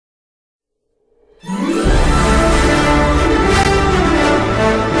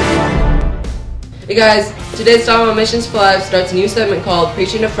Hey guys, today's Talk About Missions for Life starts a new segment called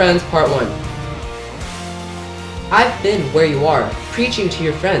Preaching to Friends Part 1. I've been where you are, preaching to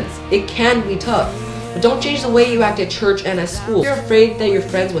your friends. It can be tough, but don't change the way you act at church and at school. If you're afraid that your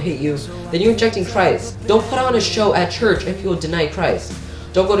friends will hate you, then you're rejecting Christ. Don't put on a show at church if you will deny Christ.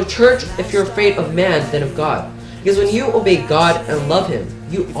 Don't go to church if you're afraid of man than of God. Because when you obey God and love Him,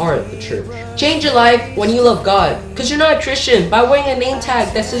 you are the church. Change your life when you love God. Because you're not a Christian by wearing a name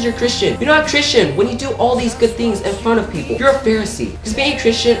tag that says you're Christian. You're not a Christian when you do all these good things in front of people. You're a Pharisee. Because being a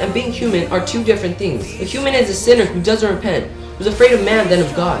Christian and being human are two different things. A human is a sinner who doesn't repent, who's afraid of man than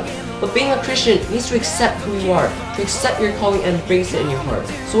of God. But being a Christian means to accept who you are, to accept your calling and embrace it in your heart.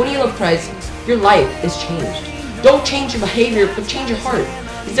 So when you love Christ, your life is changed. Don't change your behavior, but change your heart.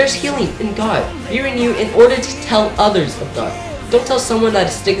 Because there's healing in God. You're in you in order to tell others of God. Don't tell someone that a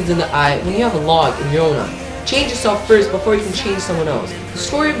stick is in the eye when you have a log in your own eye. Change yourself first before you can change someone else. The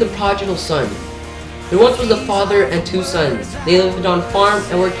story of the prodigal son. There once was a father and two sons. They lived on a farm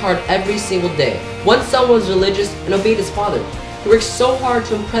and worked hard every single day. One son was religious and obeyed his father. He worked so hard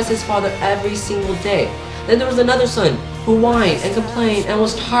to impress his father every single day. Then there was another son who whined and complained and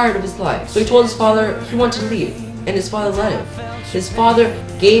was tired of his life. So he told his father he wanted to leave, and his father let him. His father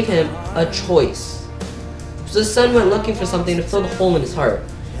gave him a choice. So the son went looking for something to fill the hole in his heart.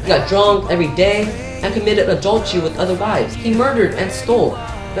 He got drunk every day and committed adultery with other wives. He murdered and stole.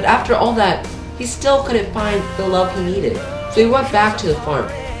 But after all that, he still couldn't find the love he needed. So he went back to the farm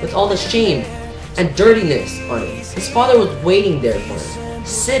with all the shame and dirtiness on it. His father was waiting there for him,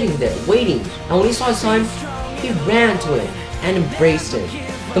 sitting there, waiting. And when he saw his son, he ran to him and embraced him.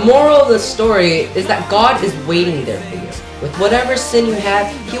 The moral of the story is that God is waiting there for you. With whatever sin you have,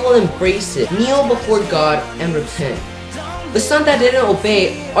 He will embrace it. Kneel before God and repent. The son that didn't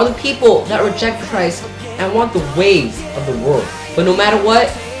obey are the people that reject Christ and want the ways of the world. But no matter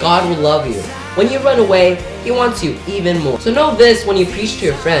what, God will love you. When you run away, He wants you even more. So know this when you preach to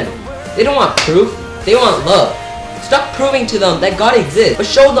your friend. They don't want proof, they want love. Stop proving to them that God exists, but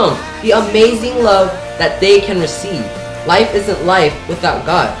show them the amazing love that they can receive. Life isn't life without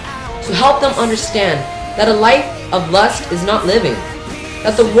God. So help them understand that a life of lust is not living.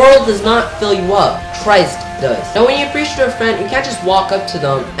 That the world does not fill you up. Christ does. Now when you preach to a friend, you can't just walk up to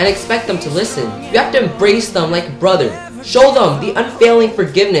them and expect them to listen. You have to embrace them like a brother. Show them the unfailing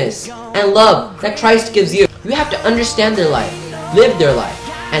forgiveness and love that Christ gives you. You have to understand their life, live their life,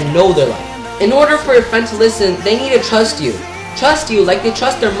 and know their life. In order for your friend to listen, they need to trust you. Trust you like they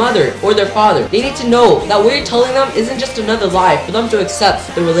trust their mother or their father. They need to know that what you're telling them isn't just another lie for them to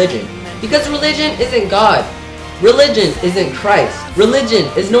accept the religion. Because religion isn't God. Religion isn't Christ. Religion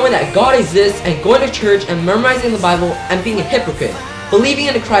is knowing that God exists and going to church and memorizing the Bible and being a hypocrite. Believing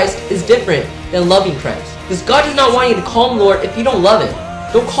in Christ is different than loving Christ. Because God does not want you to call Him Lord if you don't love Him.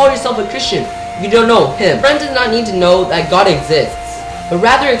 Don't call yourself a Christian if you don't know Him. Friend does not need to know that God exists, but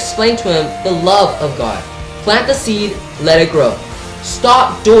rather explain to him the love of God. Plant the seed, let it grow.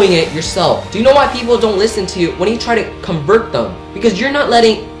 Stop doing it yourself. Do you know why people don't listen to you when you try to convert them? Because you're not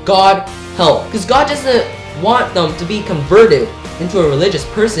letting God help. Because God doesn't want them to be converted into a religious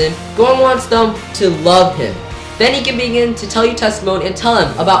person. God wants them to love Him. Then He can begin to tell you testimony and tell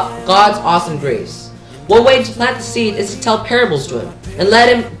Him about God's awesome grace. One way to plant the seed is to tell parables to him and let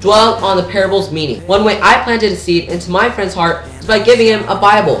him dwell on the parable's meaning. One way I planted a seed into my friend's heart is by giving him a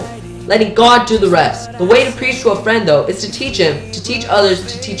Bible, letting God do the rest. The way to preach to a friend, though, is to teach him, to teach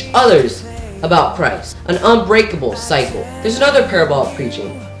others about Christ. An unbreakable cycle. There's another parable of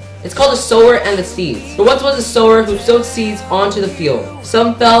preaching. It's called the sower and the seeds. There once was a sower who sowed seeds onto the field.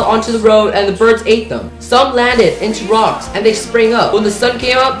 Some fell onto the road and the birds ate them. Some landed into rocks and they sprang up. When the sun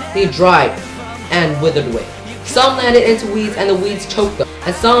came up, they dried and withered away. Some landed into weeds and the weeds choked them.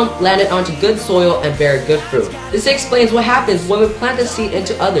 And some landed onto good soil and bare good fruit. This explains what happens when we plant a seed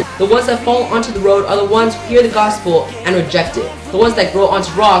into others. The ones that fall onto the road are the ones who hear the gospel and reject it. The ones that grow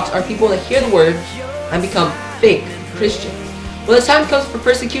onto rocks are people that hear the word and become fake Christians. When the time comes for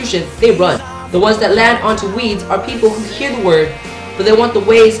persecution, they run. The ones that land onto weeds are people who hear the word, but they want the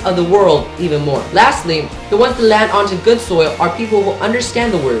ways of the world even more. Lastly, the ones that land onto good soil are people who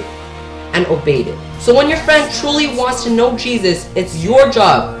understand the word and obeyed it. So when your friend truly wants to know Jesus, it's your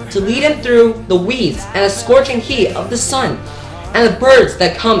job to lead him through the weeds and the scorching heat of the sun and the birds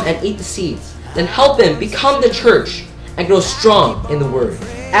that come and eat the seeds. Then help him become the church and grow strong in the word.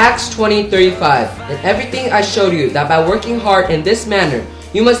 Acts 20:35. In everything I showed you that by working hard in this manner,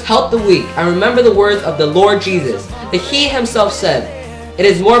 you must help the weak and remember the words of the Lord Jesus, that He Himself said, it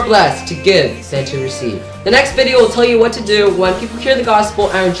is more blessed to give than to receive. The next video will tell you what to do when people hear the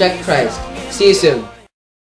gospel and reject Christ. See you soon.